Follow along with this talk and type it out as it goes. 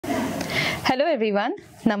Hello everyone,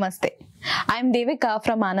 Namaste. I am Devika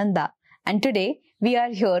from Ananda and today we are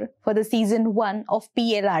here for the season 1 of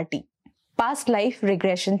PLRT, Past Life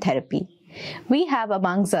Regression Therapy. We have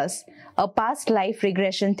amongst us a past life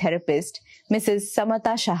regression therapist, Mrs.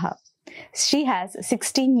 Samata Shah. She has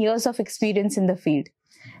 16 years of experience in the field.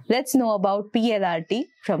 Let's know about PLRT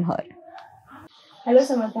from her. Hello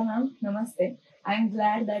Samata ma'am, Namaste. I'm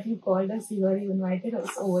glad that you called us here, you invited us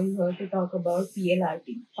over here to talk about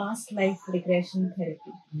PLRT, Past Life Regression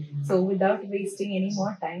Therapy. So without wasting any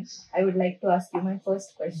more time, I would like to ask you my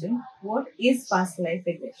first question. What is Past Life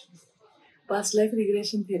Regression? Past life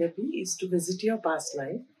regression therapy is to visit your past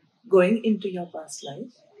life, going into your past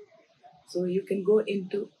life. So you can go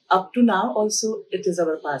into, up to now also it is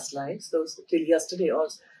our past life. So till yesterday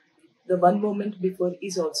also, the one moment before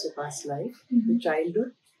is also past life, the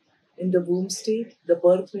childhood, in the womb state, the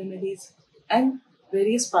birth memories, and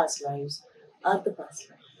various past lives are the past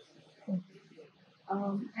life.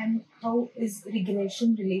 And how is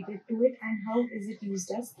regression related to it and how is it used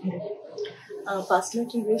as therapy? Past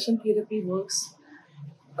life regression therapy works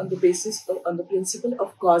on the basis of, on the principle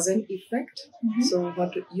of cause and effect. So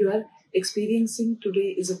what you are experiencing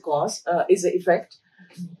today is a cause, is an effect,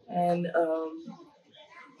 and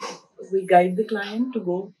we guide the client to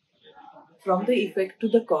go from the effect to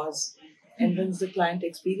the cause. And once the client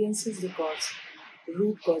experiences the cause,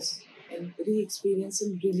 root cause, and re-experience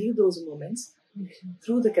and relive those moments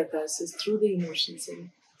through the catharsis, through the emotions, and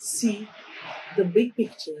see the big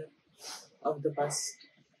picture of the past.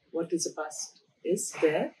 What is the past is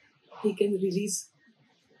there. He can release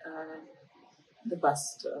the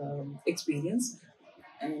past experience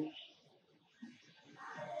and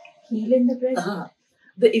Heal in the present?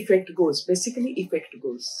 The effect goes. Basically, effect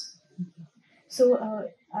goes. So,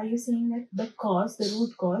 are you saying that the cause, the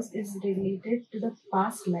root cause, is related to the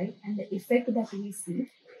past life, and the effect that we see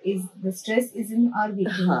is the stress is in our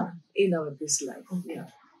waking life? In our this life. Okay. Yeah.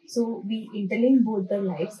 So we interlink both the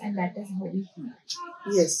lives, and that is how we heal.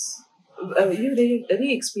 Yes, you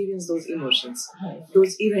re-experience those emotions,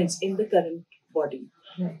 those events in the current body.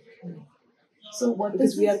 Right. So what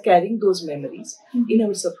because we are carrying those memories in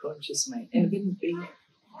our subconscious mind, and when we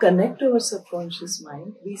connect our subconscious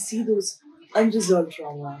mind, we see those unresolved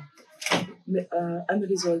trauma,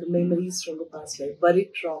 unresolved memories from the past life,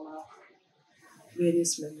 buried trauma,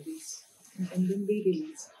 various memories, and then we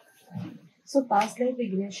release. So past life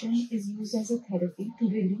regression is used as a therapy to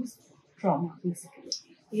release trauma, basically.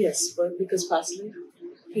 Yes, but because past life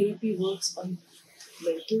therapy works on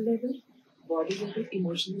mental level, body level,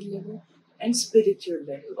 emotional level, and spiritual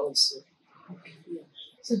level also. Okay. Yeah.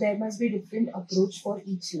 So there must be different approach for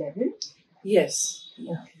each level. Yes.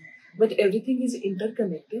 Okay. But everything is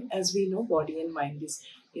interconnected. As we know, body and mind is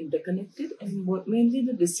interconnected, and mainly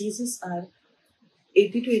the diseases are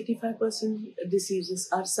 80 to 85% diseases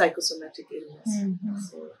are psychosomatic illness.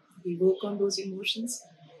 So we work on those emotions,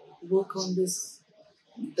 work on this.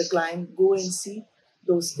 The client go and see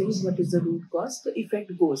those things. What is the root cause? The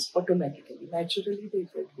effect goes automatically. Naturally, the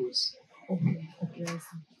effect goes. Okay.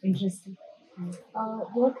 Interesting.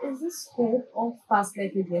 What is the scope of past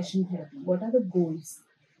life regression therapy? What are the goals?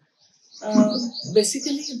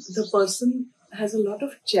 Basically, the person has a lot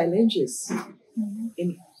of challenges.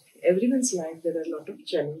 In everyone's life, there are a lot of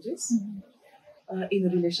challenges. In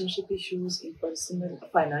relationship issues, in personal,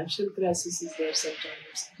 financial crisis is there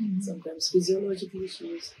sometimes, sometimes physiological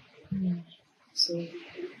issues. So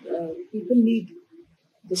people need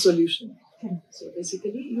the solution. So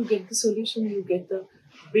basically, you get the solution, you get the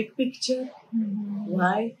big picture,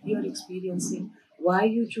 why you are experiencing, why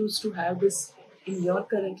you choose to have this in your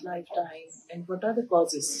current lifetime, and what are the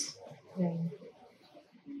causes. Right.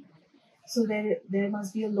 So there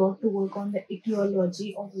must be a lot to work on the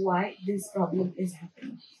etiology of why this problem is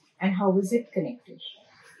happening and how is it connected.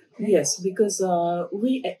 Right? Yes, because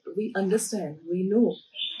we understand, we know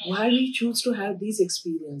why we choose to have these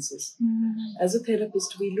experiences. As a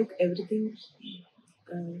therapist, we look at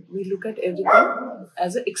everything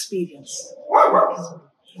as an experience.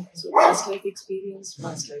 So past life experience,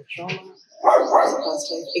 past life trauma,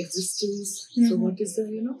 past life existence. So what is the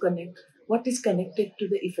what is connected to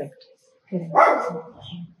the effect? Correct.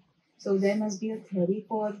 So there must be a theory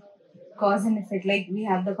for cause and effect, like we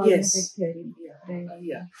have the cause and effect theory.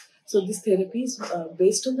 Yeah. So this therapy is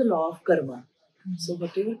based on the law of karma. So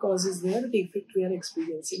whatever cause is there, the effect we are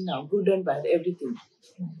experiencing now, good and bad, everything.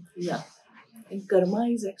 Yeah. And karma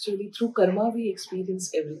is actually, through karma we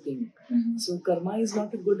experience everything. So karma is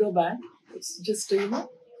not a good or bad. It's just,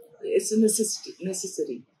 it's a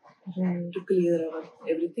necessary to clear our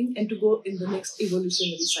everything and to go in the next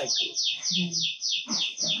evolutionary cycle.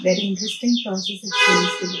 Very interesting process it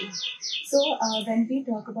shows to be. When we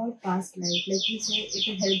talk about past life, like you say,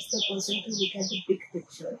 it helps the person to look at the big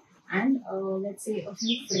picture and let's say a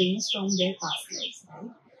few frames from their past lives,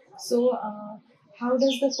 right? How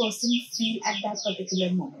does the person feel at that particular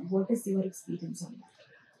moment? What is your experience on that?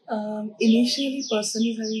 Initially, person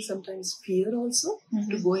is having sometimes fear also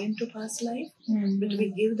to go into past life, but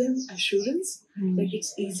we give them assurance that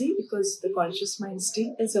it's easy because the conscious mind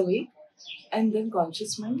still is awake, and then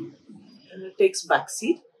conscious mind takes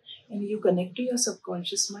backseat, and you connect to your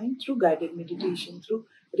subconscious mind through guided meditation, through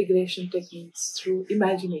regression techniques, through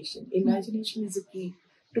imagination. Imagination is a key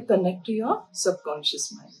to connect to your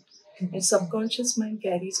subconscious mind, and subconscious mind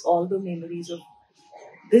carries all the memories of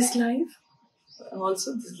this life.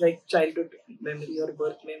 Also, this is like childhood memory or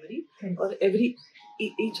birth memory, or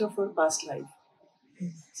each of our past life.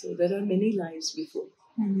 So there are many lives before.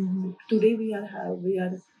 Today we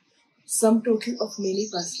are sum total of many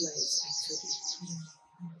past lives actually.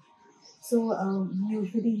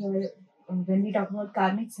 Usually hear when we talk about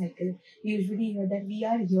karmic cycle, we usually hear that we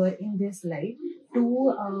are here in this life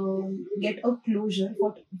to get a closure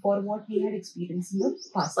for what we had experienced in the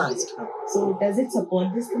past. So, does it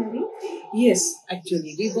support this theory? Yes,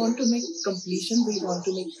 actually, we want to make completion. We want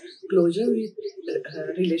to make closure with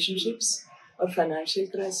relationships or financial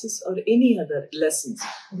crisis or any other lessons,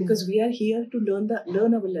 because we are here to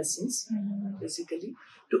learn our lessons, basically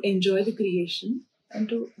to enjoy the creation and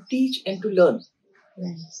to teach and to learn.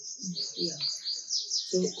 Yeah.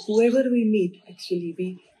 So whoever we meet, actually,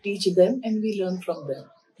 we teach them and we learn from them.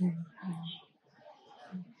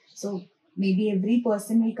 So maybe every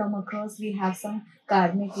person we come across, we have some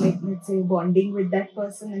karmic, like let's say, bonding with that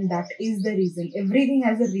person, and that is the reason. Everything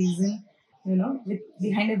has a reason,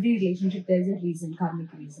 behind every relationship, there is a reason,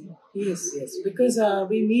 karmic reason. Yes, because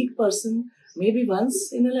we meet person maybe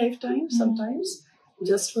once in a lifetime, sometimes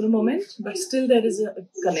just for a moment, but still there is a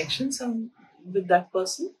connection with that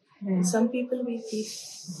person. And some people we keep,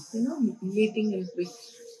 meeting and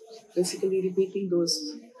basically repeating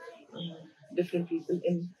those different people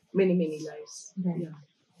in many lives. Right. Yeah.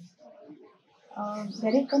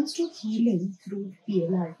 When it comes to healing through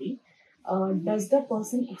PLRT, does the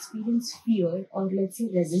person experience fear or let's say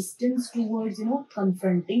resistance towards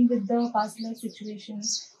confronting with the past life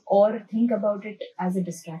situations, or think about it as a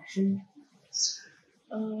distraction?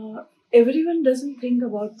 Everyone doesn't think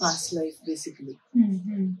about past life basically,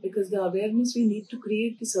 because the awareness, we need to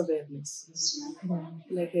create this awareness.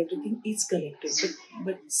 Like everything is connected,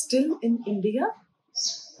 but still in India,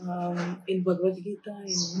 in Bhagavad Gita,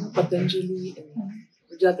 in Patanjali, in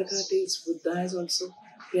Jatakates, Buddha has also,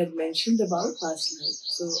 he had mentioned about past life.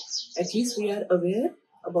 So at least we are aware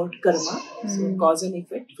about karma, so cause and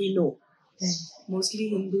effect we know. Mostly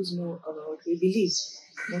Hindus know about, we believe,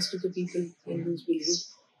 most of the people, Hindus believe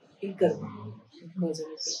in karma, cause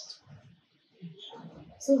and effect.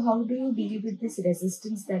 So how do you deal with this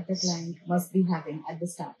resistance that the client must be having at the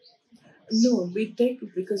start? No, we take,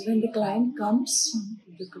 because when the client comes,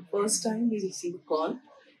 the first time we receive a call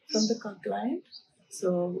from the client,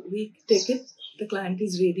 so we take it, the client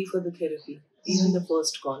is ready for the therapy, even the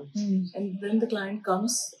first call. And then the client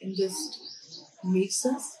comes and just meets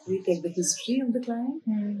us, we take the history of the client.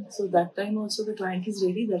 So that time also the client is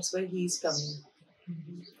ready, that's why he is coming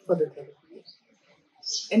for the therapy.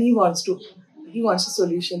 And he wants a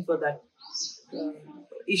solution for that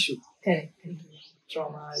issue. Correct.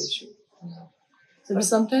 Trauma issue. So, but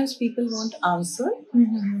sometimes people want answer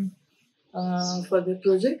for their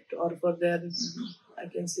project or for their, I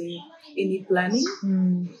can say, any planning.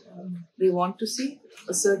 They want to see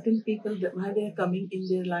a certain people why they are coming in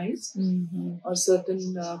their lives, or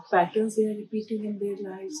certain patterns they are repeating in their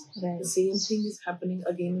lives. Right. The same thing is happening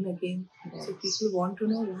again and again. Right. So people want to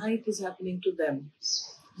know why it is happening to them.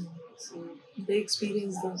 So they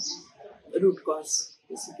experience the root cause,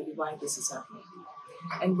 basically why this is happening.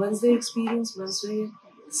 And once they see, they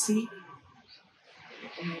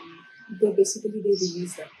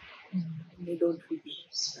release that. They don't repeat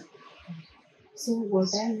that. So what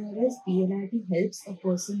I hear is PLRT helps a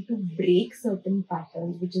person to break certain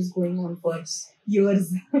patterns which is going on for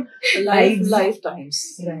years,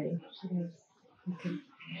 lifetimes. Right. Okay.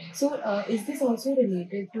 So is this also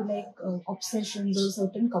related to like obsessions or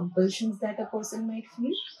certain compulsions that a person might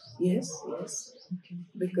feel? Yes. Okay.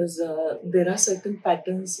 Because there are certain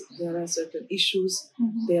patterns, there are certain issues,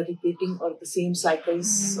 they are repeating, or the same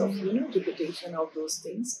cycles of repetition of those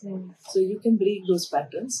things. So you can break those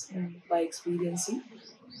patterns by experiencing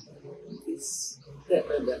this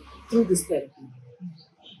through this therapy.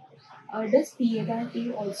 Does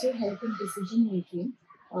PLRT also help in decision making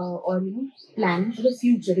or planning for the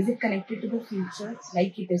future? Is it connected to the future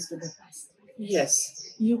like it is to the past?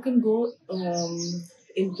 Yes, you can go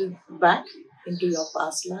into back into your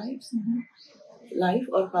past life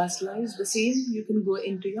or past lives. The same, you can go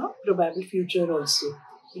into your probable future also.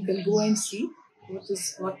 You can go and see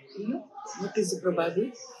what is the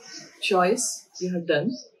probable choice you have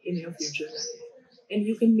done in your future life, and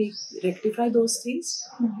you can rectify those things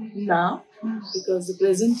now, because the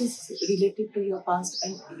present is related to your past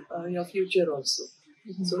and your future also.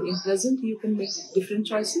 So in present you can make different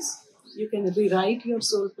choices. You can rewrite your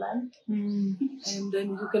soul plan, and then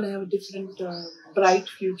you can have a different bright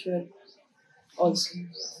future also.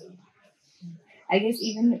 I guess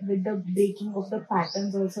even with the breaking of the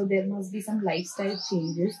patterns also, there must be some lifestyle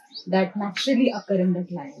changes that naturally occur in the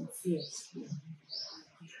clients. Yes.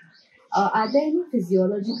 Are there any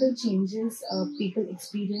physiological changes people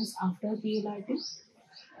experience after PLRT?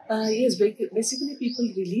 Yes, basically people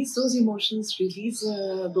release those emotions, release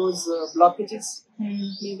those blockages,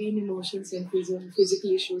 maybe in emotions and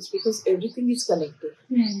physical issues, because everything is connected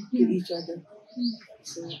to each other.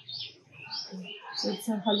 So it's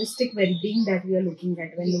a holistic well-being that we are looking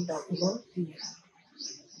at when we talk about.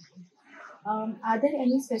 Are there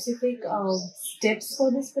any specific steps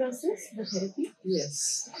for this process, the therapy?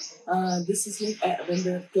 yes, this is like when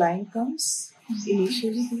the client comes,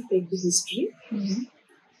 initially we take the history,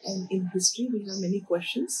 and in history we have many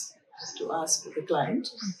questions to ask the client,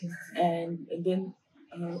 and then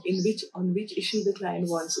on which issue the client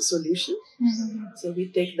wants a solution. So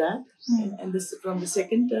we take that, and this from the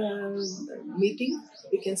second meeting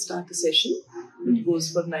we can start a session which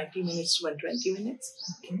goes for 90 minutes to 120 minutes.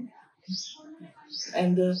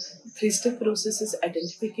 And the 3-step process is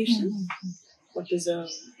identification. What is a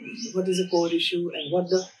core issue, and what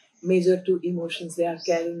the major 2 emotions they are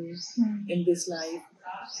carrying in this life,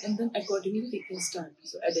 and then accordingly we can start.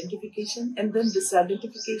 So identification and then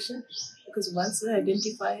disidentification, because once they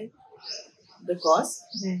identify the cause,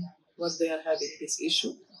 what they are having this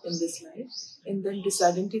issue in this life, and then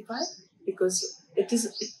disidentify, because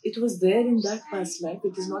it was there in that past life,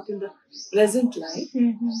 it is not in the present life.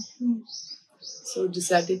 So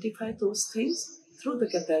disidentify those things through the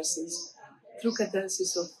catharsis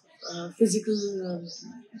of physical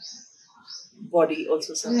body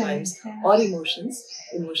also sometimes, or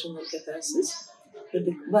emotional catharsis. But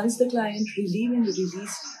once the client relieve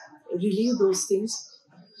those things,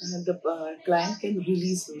 the client can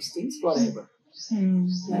release those things forever.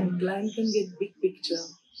 And client can get big picture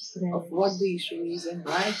of what the issue is and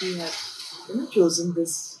why he had chosen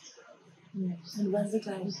this. And once the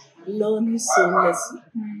client learn his soul lesson,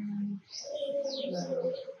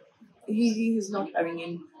 he is not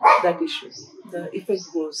having that issue. The effect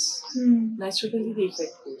goes. Naturally, the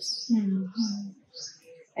effect goes.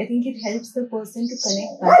 I think it helps the person to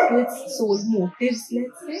connect back to its soul motives,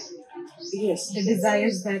 let's say. Yes. The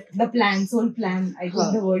desires that, the plan, soul plan, I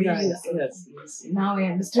think the word you used. Yes. Now I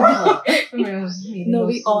understood. No,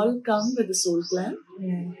 we all come with a soul plan.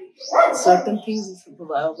 Certain things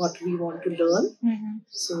what we want to learn.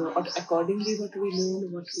 So accordingly what we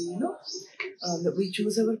learn, what we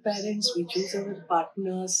choose our parents, we choose our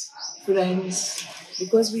partners, friends,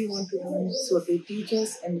 because we want to learn. So they teach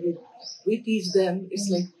us and we teach them. It's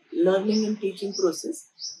like learning and teaching process.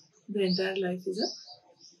 The entire life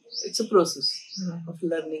it's a process of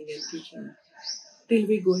learning and teaching till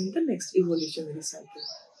we go in the next evolutionary cycle.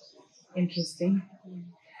 Interesting.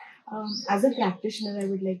 As a practitioner, I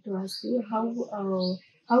would like to ask you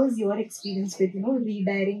how is your experience with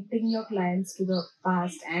redirecting your clients to the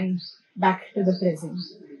past and back to the present?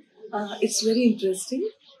 It's very interesting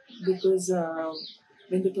because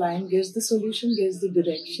when the client gets the solution, gets the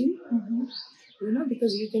direction,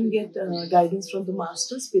 because you can get guidance from the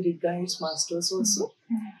masters, spirit guides, masters also.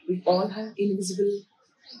 We all have invisible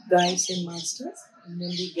guides and masters, and when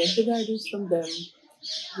we get the guidance from them,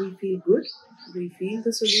 we feel good, we feel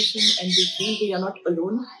the solution, and we feel we are not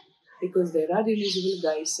alone, because there are invisible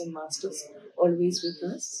guides and masters always with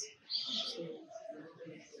us. So,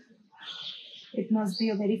 it must be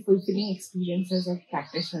a very fulfilling experience as a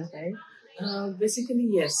practitioner, right? Basically,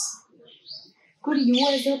 yes. Could you,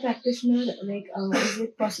 as a practitioner, is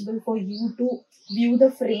it possible for you to view the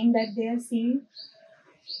frame that they are seeing?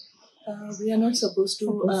 We are not supposed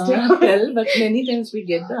to tell, but many times we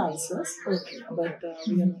get the answers. Okay. But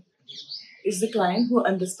we are not. It's the client who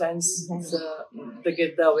understands the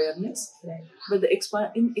get the awareness. Right. But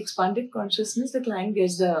in expanded consciousness, the client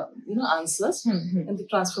gets the answers, and the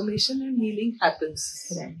transformation and healing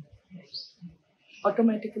happens. Right.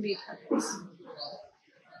 Automatically, it happens.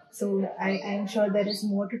 So I am sure there is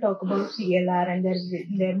more to talk about PLR, and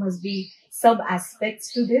there must be sub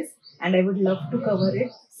aspects to this, and I would love to cover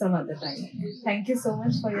it some other time. Thank you so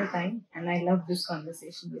much for your time, and I love this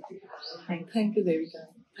conversation with you. Thank you. Thank you, Devika.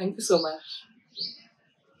 Thank you so much.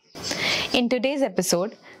 In today's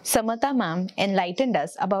episode, Samatha ma'am enlightened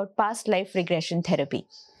us about past life regression therapy,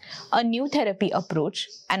 a new therapy approach,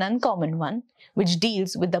 an uncommon one, which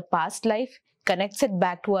deals with the past life, connects it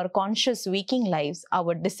back to our conscious waking lives,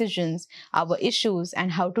 our decisions, our issues,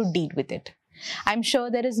 and how to deal with it. I'm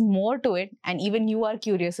sure there is more to it, and even you are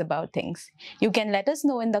curious about things. You can let us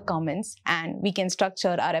know in the comments, and we can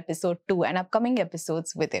structure our episode 2 and upcoming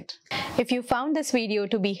episodes with it. If you found this video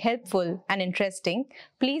to be helpful and interesting,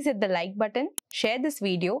 please hit the like button, share this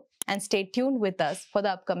video, and stay tuned with us for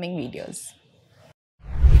the upcoming videos.